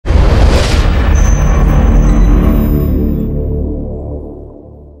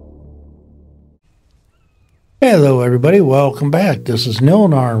Hello everybody, welcome back. This is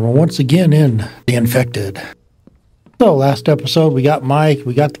Nilnar, and we're once again in The Infected. So last episode we got Mike,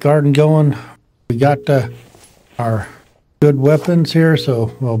 we got the garden going, we got our good weapons here.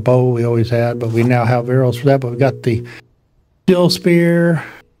 So, well, bow we always had, but we now have arrows for that. But we got the steel spear,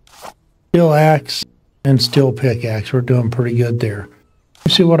 steel axe, and steel pickaxe. We're doing pretty good there.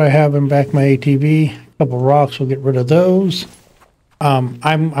 You see what I have in back my ATV? A couple rocks, we'll get rid of those.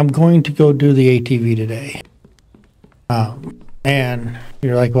 I'm going to go do the ATV today. And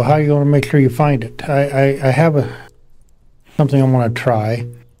you're like, well, how are you going to make sure you find it? I have something I want to try.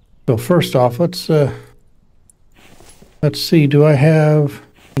 So first off, let's see. Do I have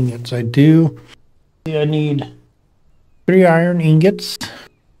ingots? I do. I need 3 iron ingots,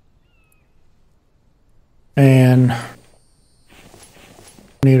 and I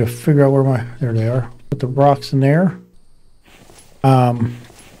need to figure out where there they are. Put the rocks in there.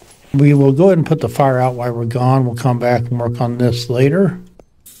 We will go ahead and put the fire out while we're gone. We'll come back and work on this later.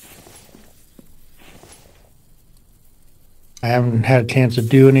 I haven't had a chance to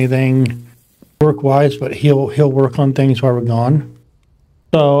do anything work-wise, but he'll work on things while we're gone.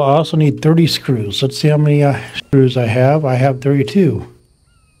 So I also need 30 screws. Let's see how many screws I have. I have 32.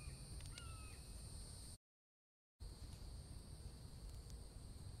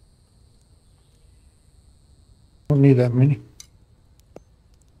 Don't need that many.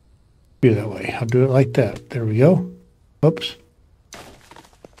 Do that way. I'll do it like that. There we go. Oops.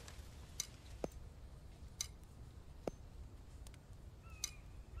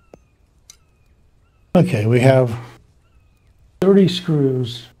 Okay, we have 30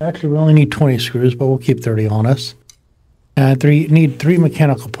 screws. Actually, we only need 20 screws, but we'll keep 30 on us. And need 3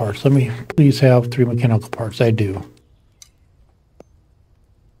 mechanical parts. Let me please have 3 mechanical parts. I do.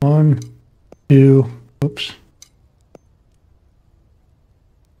 1, 2, oops.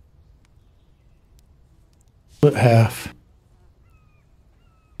 Split half,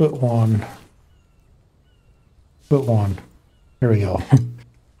 split one, split one. There we go.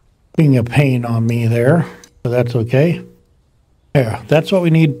 Being a pain on me there, but that's okay. Yeah, that's what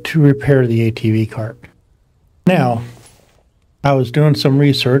we need to repair the ATV cart. Now, I was doing some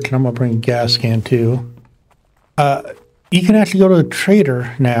research, and I'm gonna bring a gas can too. You can actually go to the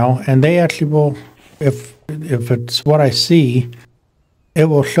trader now, and they actually will, if it's what I see, it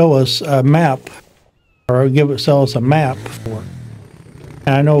will show us a map. Or sell us a map for it.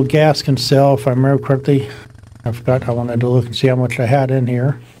 And I know gas can sell, if I remember correctly. I forgot, I wanted to look and see how much I had in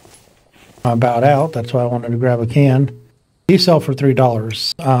here. I'm about out, that's why I wanted to grab a can. These sell for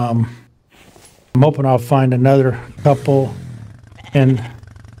 $3. I'm hoping I'll find another couple in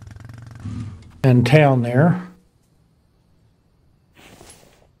town there.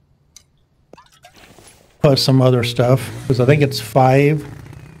 Plus some other stuff, because I think it's $5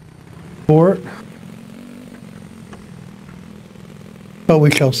 for it. But we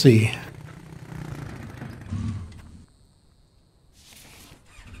shall see.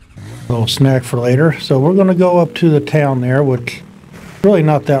 A little snack for later. So we're going to go up to the town there, which is really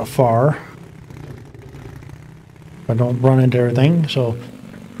not that far. I don't run into everything. So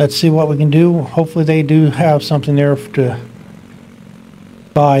let's see what we can do. Hopefully they do have something there to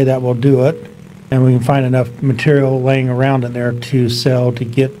buy that will do it. And we can find enough material laying around in there to sell to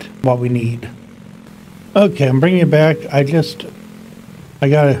get what we need. Okay, I'm bringing it back. I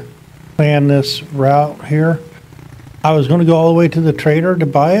gotta plan this route here. I was gonna go all the way to the trader to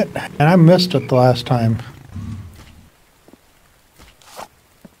buy it, and I missed it the last time.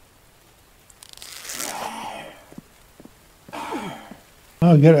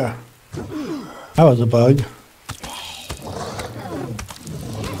 Oh, that was a bug.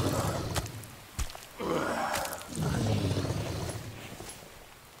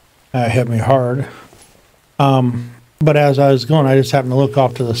 That hit me hard. But as I was going, I just happened to look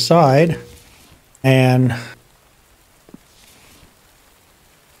off to the side, and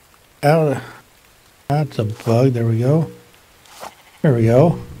that's a bug. There we go. There we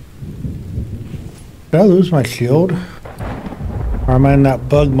go. Did I lose my shield? Or am I in that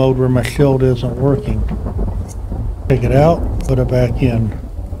bug mode where my shield isn't working? Take it out, put it back in.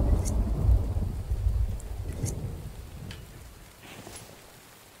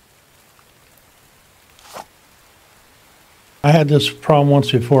 I had this problem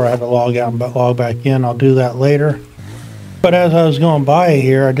once before. I had to log out and log back in. I'll do that later. But as I was going by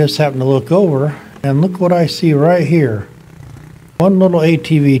here, I just happened to look over, and look what I see right here. One little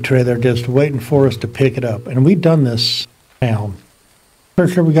ATV trailer just waiting for us to pick it up. And we've done this town.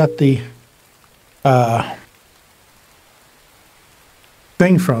 Pretty sure we got the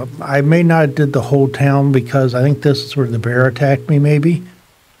thing from. I may not have did the whole town because I think this is where the bear attacked me maybe.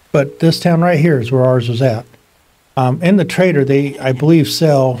 But this town right here is where ours was at. In the trader, they, I believe,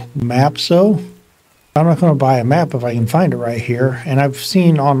 sell maps, though. I'm not going to buy a map if I can find it right here. And I've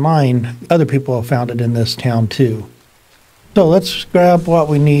seen online, other people have found it in this town, too. So let's grab what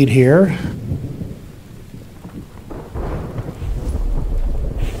we need here.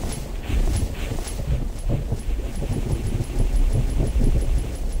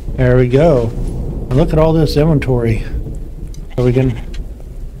 There we go. And look at all this inventory. So we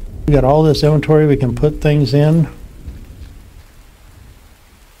got all this inventory we can put things in.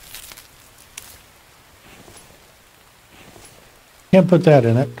 Can't put that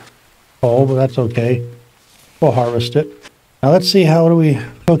in it. Oh, but that's okay. We'll harvest it. Now let's see, how do we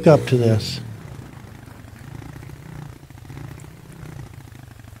hook up to this?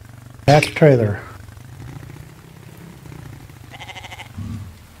 Back trailer.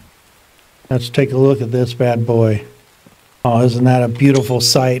 Let's take a look at this bad boy. Oh, isn't that a beautiful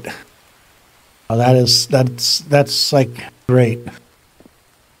sight? Oh, that's like great.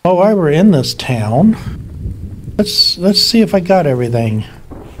 Oh, while we're in this town, let's see if I got everything.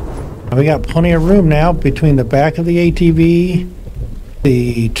 We got plenty of room now between the back of the ATV,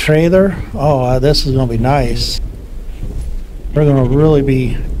 the trailer. Oh, this is going to be nice. We're going to really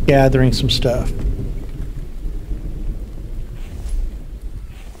be gathering some stuff.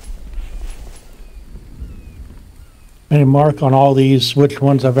 Any mark on all these, which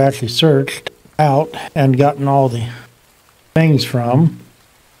ones I've actually searched out and gotten all the things from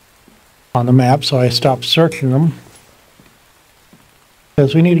on the map, so I stopped searching them.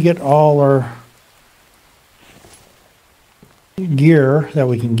 Because we need to get all our gear that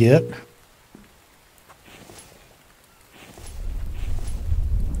we can get.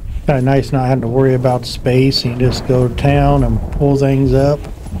 Kind of nice not having to worry about space. You can just go to town and pull things up.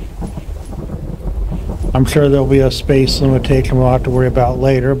 I'm sure there'll be a space limitation we'll have to worry about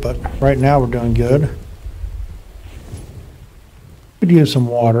later, but right now we're doing good. Could use some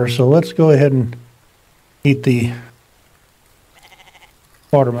water, so let's go ahead and eat the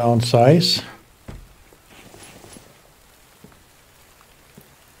watermelon slice.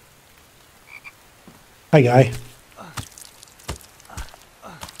 Hi, guy.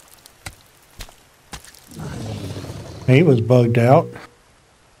 He was bugged out. I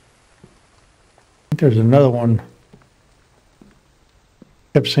think there's another one.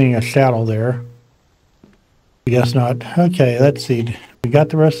 Kept seeing a shadow there. I guess not. Okay, let's see. We got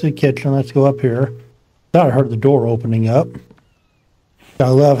the rest of the kitchen. Let's go up here. Thought I heard the door opening up. I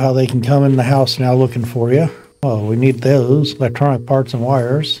love how they can come in the house now looking for you. Oh, we need those electronic parts and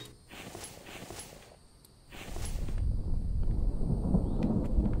wires.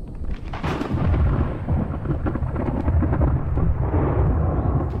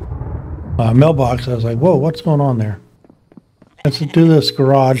 Mailbox, I was like, whoa, what's going on there? Let's do this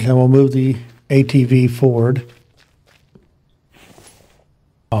garage and we'll move the ATV forward.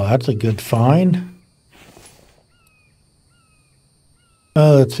 Oh, that's a good find.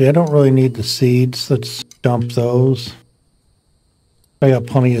 Let's see, I don't really need the seeds. Let's dump those. I got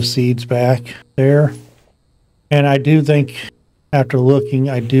plenty of seeds back there. And I do think, after looking,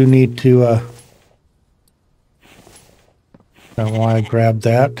 I do need to, I don't know why I grabbed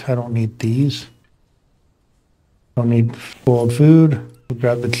that. I don't need these. Don't need spoiled food. We'll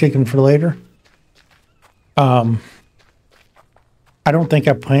grab the chicken for later. I don't think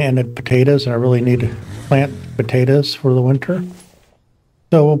I planted potatoes, and I really need to plant potatoes for the winter.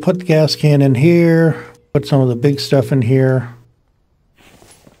 So we'll put the gas can in here, put some of the big stuff in here,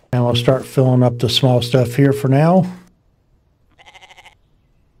 and we'll start filling up the small stuff here for now.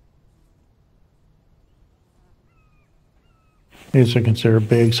 These are considered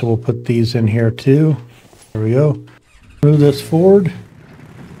big, so we'll put these in here too. There we go. Move this forward.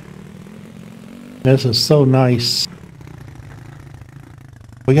 This is so nice.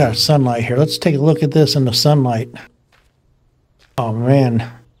 We got sunlight here. Let's take a look at this in the sunlight. Oh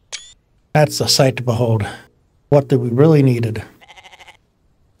man, that's a sight to behold. What did we really needed?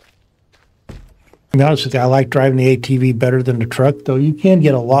 To be honest with you, I like driving the ATV better than the truck, though you can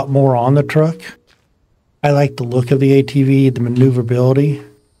get a lot more on the truck. I like the look of the ATV, the maneuverability.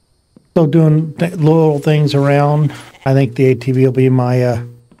 So doing little things around, I think the ATV will be my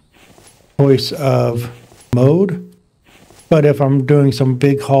choice of mode. But if I'm doing some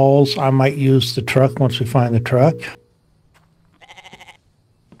big hauls, I might use the truck once we find the truck.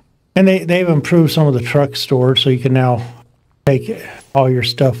 And they've improved some of the truck stores, so you can now take all your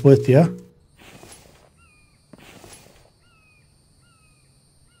stuff with you.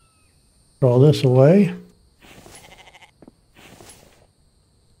 Throw this away.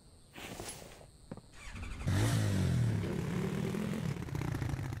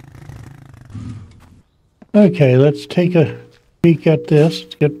 Okay, let's take a peek at this.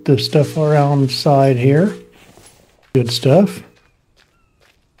 Let's get the stuff around the side here. Good stuff.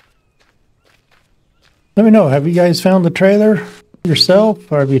 Let me know, have you guys found the trailer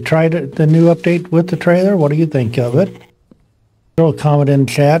yourself? Or have you tried it, the new update with the trailer? What do you think of it? Throw a comment in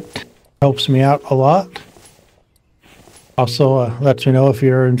chat. Helps me out a lot. Also, lets me know if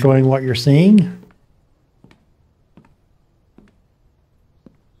you're enjoying what you're seeing.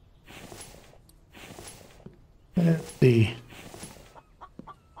 Let's see.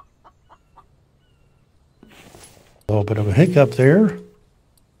 A little bit of a hiccup there.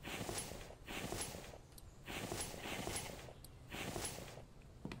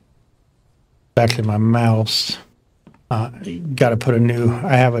 Actually, my mouse. Got to put a new.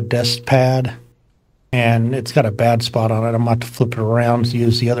 I have a desk pad, and it's got a bad spot on it. I'm about to flip it around to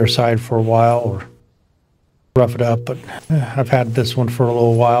use the other side for a while or rough it up. But I've had this one for a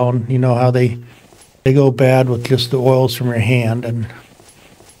little while, and you know how they go bad with just the oils from your hand. And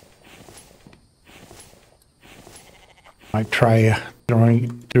might try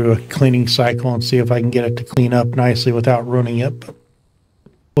going through a cleaning cycle and see if I can get it to clean up nicely without ruining it. But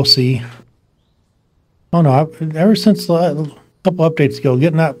we'll see. Oh no, ever since a couple updates ago,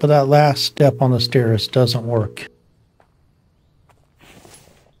 getting that, but that last step on the stairs doesn't work.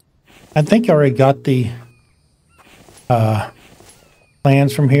 I think I already got the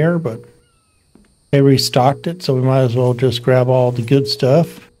plans from here, but they restocked it, so we might as well just grab all the good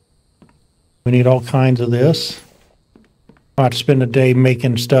stuff. We need all kinds of this. I'll have to spend a day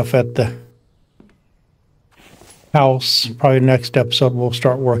making stuff at the house. Probably next episode we'll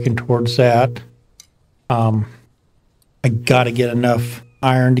start working towards that. I got to get enough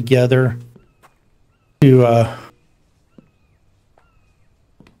iron together to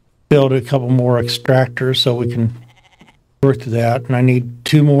build a couple more extractors so we can work through that. And I need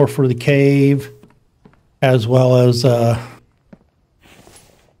 2 more for the cave, as well as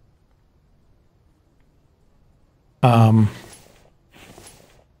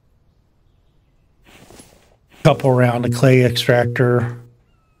couple around the clay extractor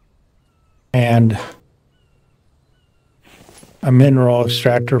and a mineral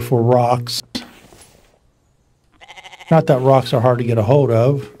extractor for rocks. Not that rocks are hard to get a hold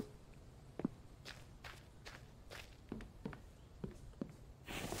of.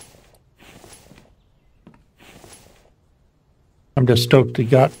 I'm just stoked we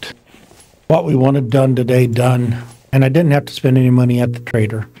got what we wanted done today done, and I didn't have to spend any money at the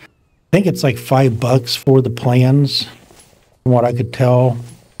trader. I think it's like $5 for the plans, from what I could tell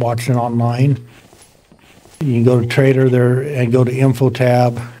watching online. You can go to Trader there and go to Info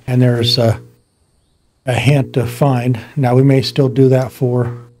tab, and there's a hint to find. Now we may still do that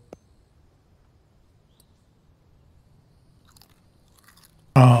for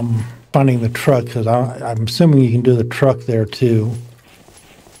finding the truck, because I'm assuming you can do the truck there too.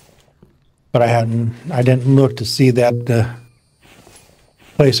 But I didn't look to see that the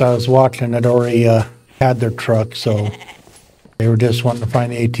place I was watching had already had their truck, so they were just wanting to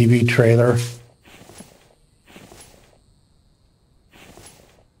find the ATV trailer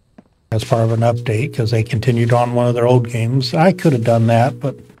as part of an update, because they continued on one of their old games. I could have done that,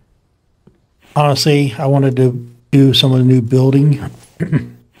 but honestly, I wanted to do some of the new building.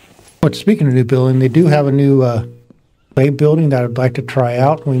 But speaking of new building, they do have a new clay building that I'd like to try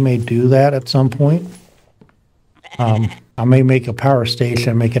out. We may do that at some point. I may make a power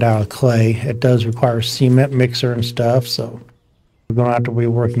station, make it out of clay. It does require cement mixer and stuff, so we're going to have to be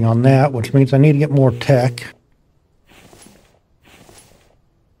working on that, which means I need to get more tech.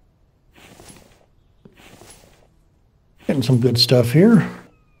 Getting some good stuff here.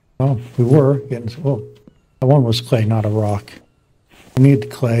 Well, we were getting some, well, that one was clay, not a rock. We need the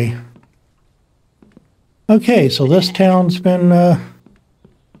clay. Okay, so this town's been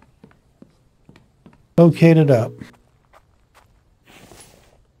located up.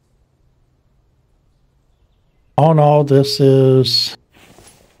 All in all, this is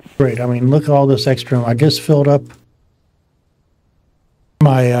great. I mean, look at all this extra room. I just filled up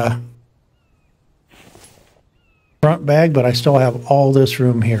my front bag, but I still have all this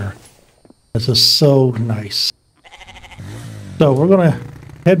room here. This is so nice. So we're going to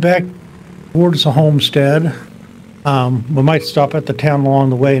head back towards the homestead. We might stop at the town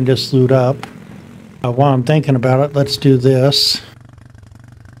along the way and just loot up. While I'm thinking about it, let's do this.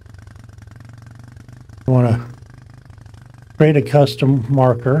 I want to create a custom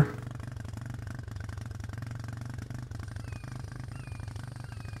marker.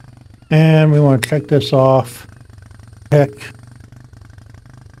 And we want to check this off. Tech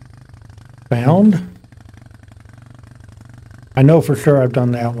found. I know for sure I've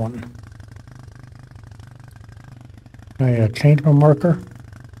done that one. I change my marker.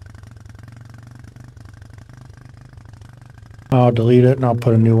 I'll delete it and I'll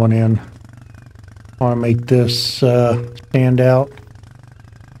put a new one in. I want to make this stand out.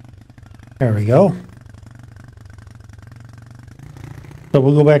 There we go. So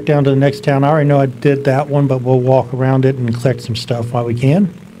we'll go back down to the next town. I already know I did that one, but we'll walk around it and collect some stuff while we can.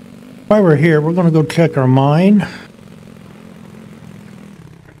 While we're here, we're going to go check our mine.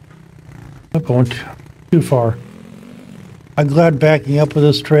 Not going too far. I'm glad backing up with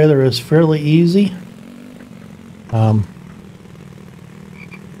this trailer is fairly easy. So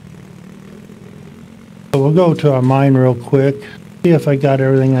we'll go to our mine real quick, see if I got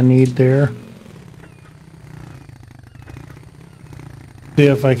everything I need there. See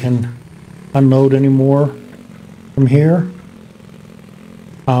if I can unload any more from here.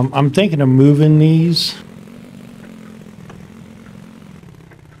 I'm thinking of moving these.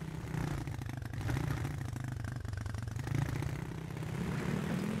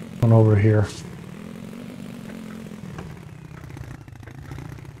 One over here.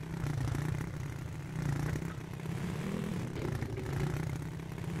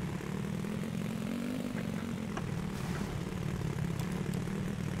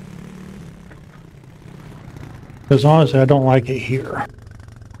 Because honestly, I don't like it here.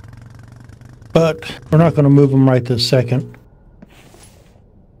 But we're not going to move them right this second.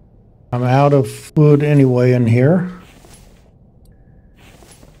 I'm out of wood anyway in here.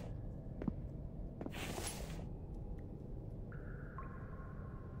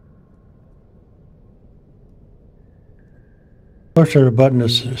 Push there a button that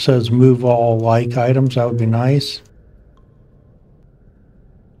says move all like items. That would be nice.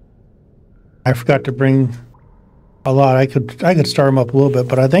 I forgot to bring a lot. I could start them up a little bit,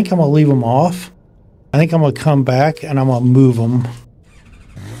 but I think I'm gonna leave them off. I think I'm gonna come back and I'm gonna move them,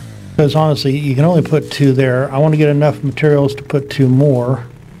 because honestly you can only put 2 there. I want to get enough materials to put 2 more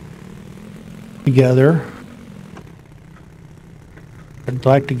together. I'd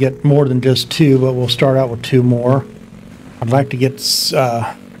like to get more than just 2, but we'll start out with 2 more. I'd like to get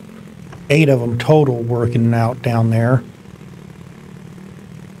 8 of them total working out down there.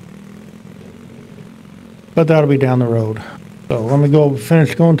 But that'll be down the road. So let me go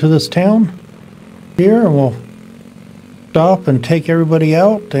finish going to this town here, and we'll stop and take everybody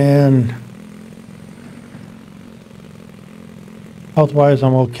out, and health-wise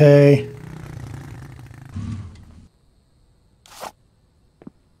I'm okay.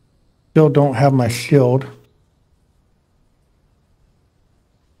 Still don't have my shield.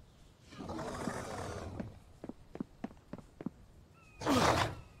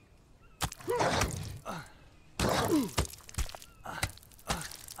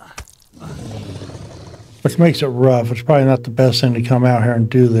 Which makes it rough. It's probably not the best thing to come out here and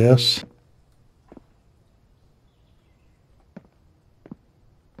do this.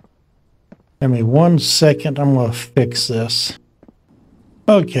 Give me 1 second. I'm going to fix this.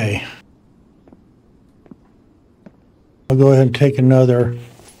 Okay. I'll go ahead and take another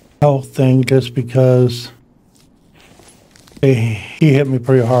health thing just because he hit me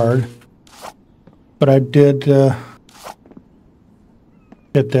pretty hard. But I did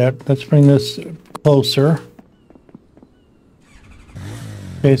get that. Let's bring this closer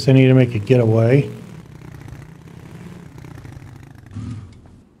in case I need to make a getaway.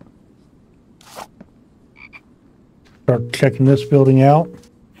 Start checking this building out.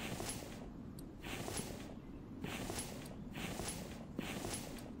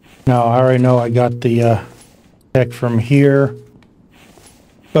 Now I already know I got the tech from here,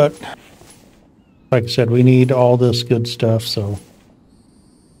 but like I said, we need all this good stuff, so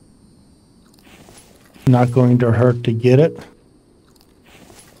not going to hurt to get it.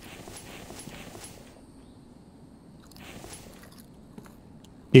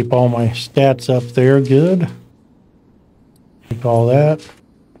 Keep all my stats up there good. Keep all that.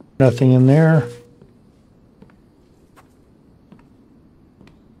 Nothing in there.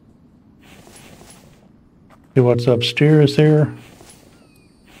 See what's upstairs there.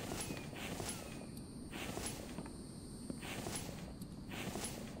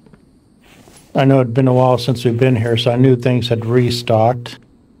 I know it'd been a while since we've been here, so I knew things had restocked.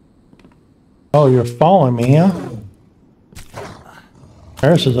 Oh, you're following me, huh?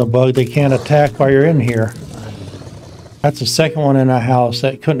 This is a bug they can't attack while you're in here. That's the second one in a house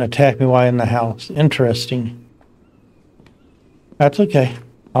that couldn't attack me while in the house. Interesting. That's okay.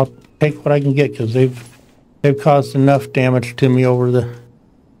 I'll take what I can get because they've caused enough damage to me over the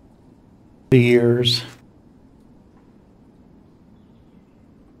years.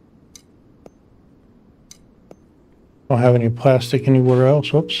 Don't have any plastic anywhere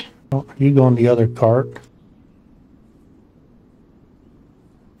else. Whoops. Oh, you go in the other cart.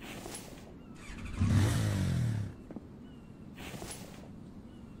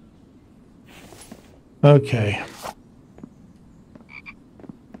 Okay.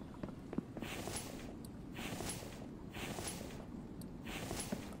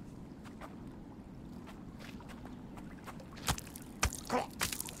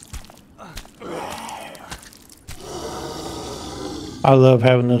 I love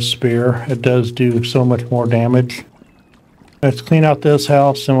having this spear. It does do so much more damage. Let's clean out this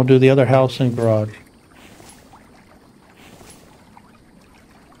house and we'll do the other house and garage.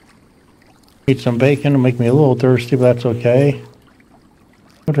 Eat some bacon. It'll make me a little thirsty, but that's okay.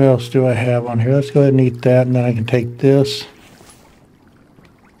 What else do I have on here? Let's go ahead and eat that, and then I can take this.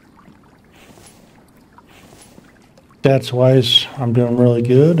 Stats wise, I'm doing really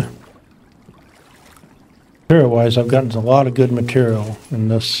good. Material wise, I've gotten a lot of good material in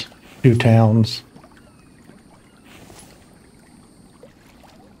this 2 towns.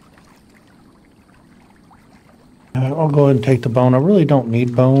 I'll go ahead and take the bone. I really don't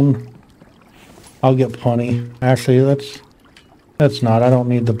need bone. I'll get plenty. Actually, that's not. I don't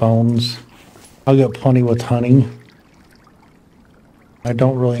need the bones. I'll get plenty with honey. I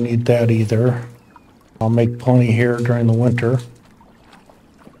don't really need that either. I'll make plenty here during the winter.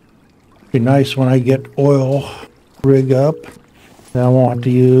 Be nice when I get oil rig up. Then I won't have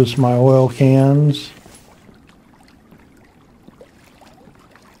to use my oil cans.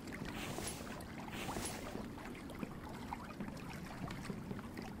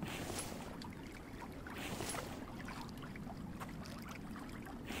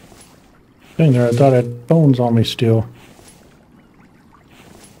 Dang there, I thought I had bones on me still.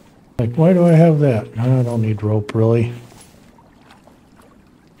 Like, why do I have that? I don't need rope, really.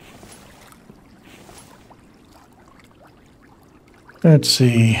 Let's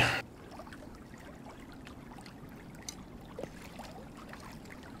see.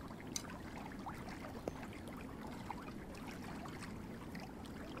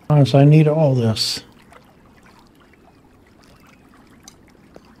 Honestly, I need all this.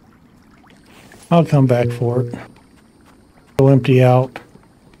 I'll come back for it. Go empty out.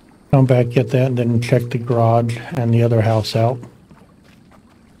 Come back, get that, and then check the garage and the other house out.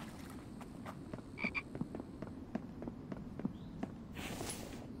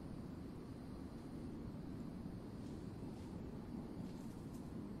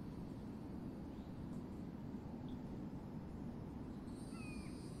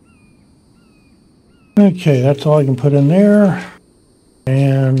 Okay, that's all I can put in there.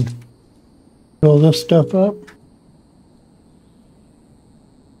 And fill this stuff up.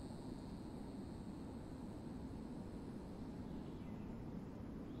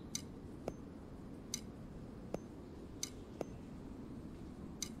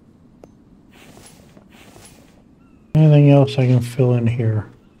 Anything else I can fill in here?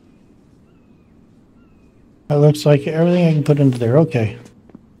 That looks like everything I can put into there. Okay.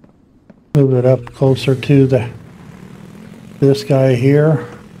 Move it up closer to this guy here.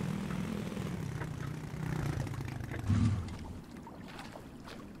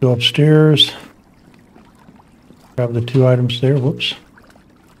 Go upstairs. Grab the 2 items there. Whoops.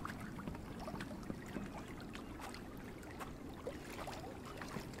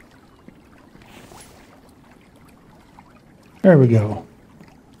 There we go.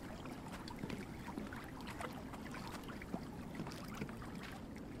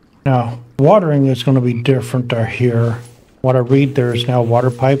 Now, watering is going to be different here. What I read, there's now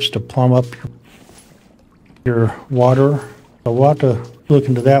water pipes to plumb up your water. So we'll have to look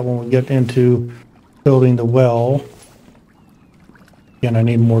into that when we get into building the well. Again, I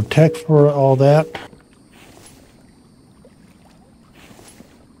need more tech for all that.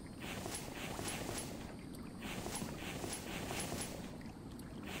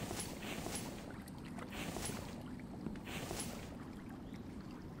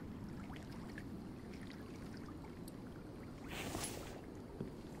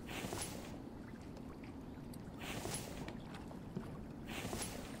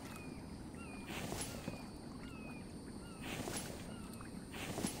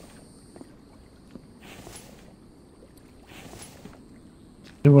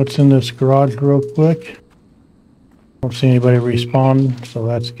 See what's in this garage real quick. Don't see anybody respawn, so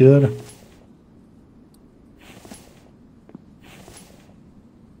that's good.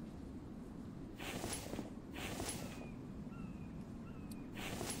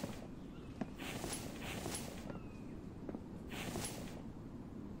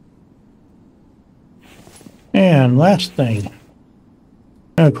 And last thing.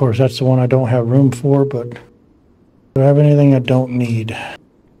 And of course, that's the one I don't have room for, but do I have anything I don't need?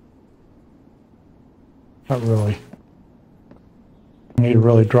 Not really. I need to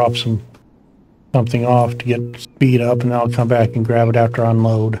really drop something off to get speed up, and then I'll come back and grab it after I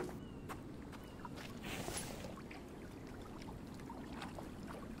unload.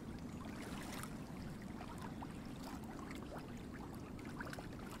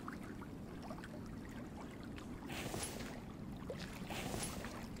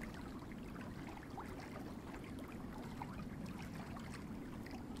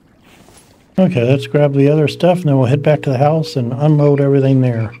 Okay, let's grab the other stuff and then we'll head back to the house and unload everything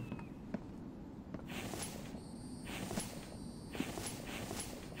there.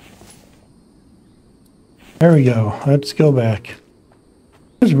 There we go. Let's go back.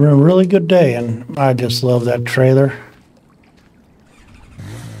 It's been a really good day and I just love that trailer.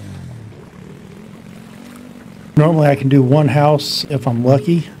 Normally I can do one house if I'm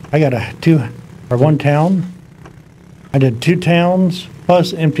lucky. I got one town. I did 2 towns,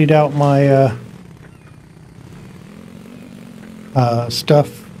 plus emptied out my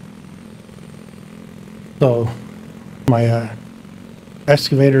stuff. So my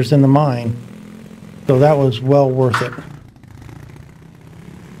excavator's in the mine. So that was well worth it.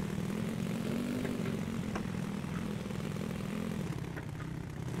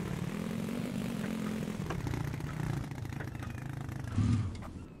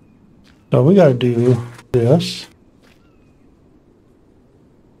 So we got to do this.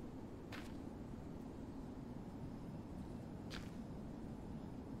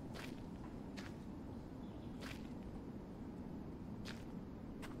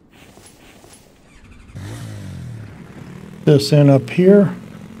 This in up here.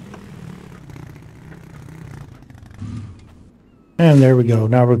 And there we go.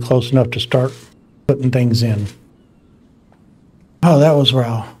 Now we're close enough to start putting things in. Oh, that was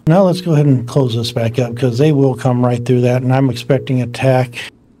raw. Now let's go ahead and close this back up because they will come right through that, and I'm expecting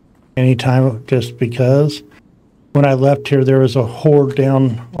attack anytime just because when I left here there was a horde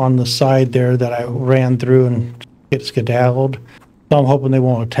down on the side there that I ran through and get skedaddled. So I'm hoping they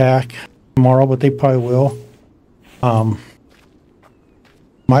won't attack tomorrow, but they probably will.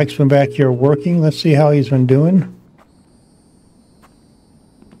 Mike's been back here working. Let's see how he's been doing.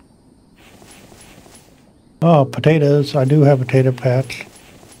 Oh, potatoes. I do have a potato patch.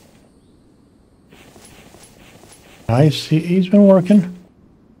 Nice. He's been working.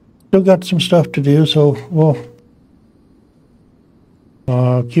 Still got some stuff to do, so we'll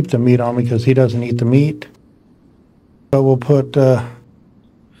keep the meat on because he doesn't eat the meat. But we'll put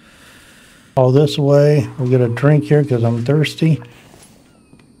all this away. We'll get a drink here because I'm thirsty.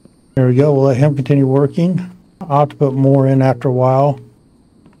 There we go. We'll let him continue working. I'll have to put more in after a while.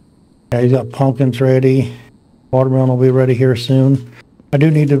 Yeah, he's got pumpkins ready. Watermelon will be ready here soon. I do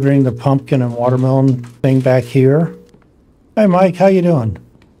need to bring the pumpkin and watermelon thing back here. Hey Mike, how you doing?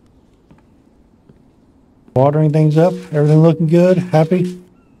 Watering things up? Everything looking good? Happy?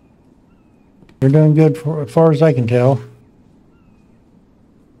 You're doing good as far as I can tell.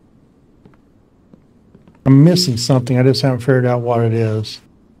 I'm missing something. I just haven't figured out what it is.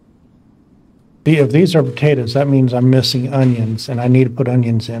 If these are potatoes, that means I'm missing onions, and I need to put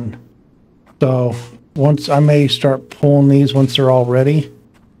onions in. So once I may start pulling these once they're all ready,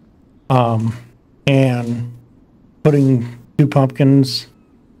 and putting 2 pumpkins,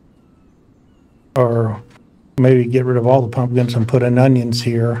 or maybe get rid of all the pumpkins and put in onions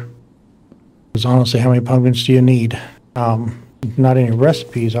here. Because honestly, how many pumpkins do you need? Not any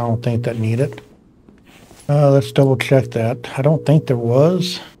recipes, I don't think that need it. Let's double check that. I don't think there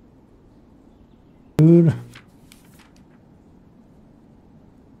was. Food.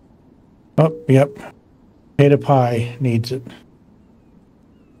 Oh, yep. Potato pie needs it.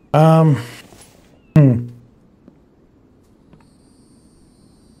 I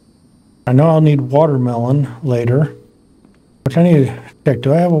know I'll need watermelon later. Which I need to check.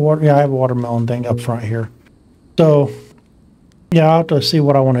 Do I have a water? Yeah, I have a watermelon thing up front here. So, yeah, I'll have to see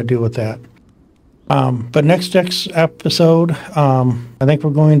what I want to do with that. But next episode, I think we're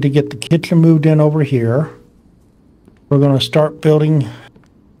going to get the kitchen moved in over here. We're going to start building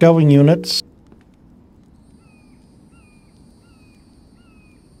shelving units.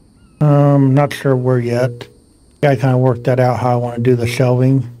 Not sure where yet. I kind of worked that out how I want to do the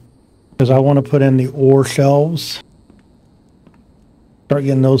shelving. Because I want to put in the ore shelves. Start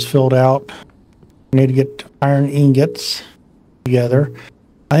getting those filled out. I need to get iron ingots together.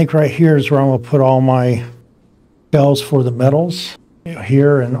 I think right here is where I'm going to put all my shelves for the metals.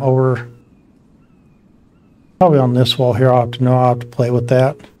 Here and over. Probably on this wall here. I'll have to play with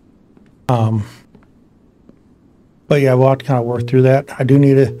that. But yeah, we'll have to kind of work through that. I do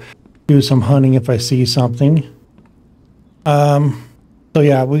need to do some hunting if I see something. So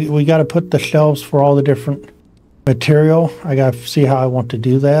yeah, we got to put the shelves for all the different material. I got to see how I want to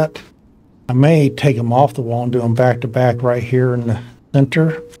do that. I may take them off the wall and do them back to back right here in the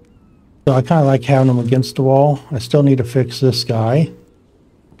center. So I kind of like having them against the wall. I still need to fix this guy.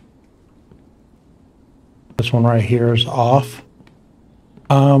 This one right here is off.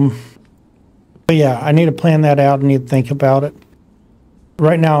 But yeah, I need to plan that out. I need to think about it.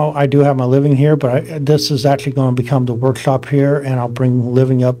 right now I do have my living here, but this is actually going to become the workshop here, and I'll bring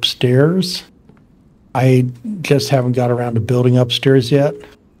living upstairs. I just haven't got around to building upstairs yet.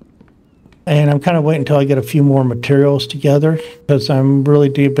 And I'm kind of waiting until I get a few more materials together, because I'm really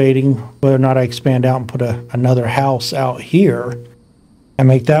debating whether or not I expand out and put another house out here and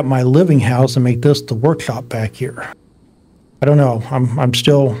make that my living house and make this the workshop back here. I don't know. I'm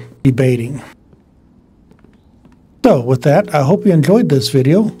still debating. So with that, I hope you enjoyed this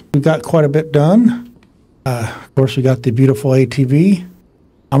video. We got quite a bit done. Of course, we got the beautiful ATV.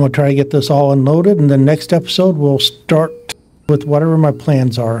 I'm going to try to get this all unloaded, and then next episode we'll start with whatever my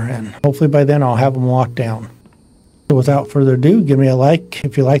plans are, and hopefully by then I'll have them locked down. So without further ado, give me a like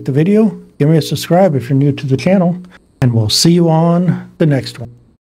if you like the video, give me a subscribe if you're new to the channel, and we'll see you on the next one.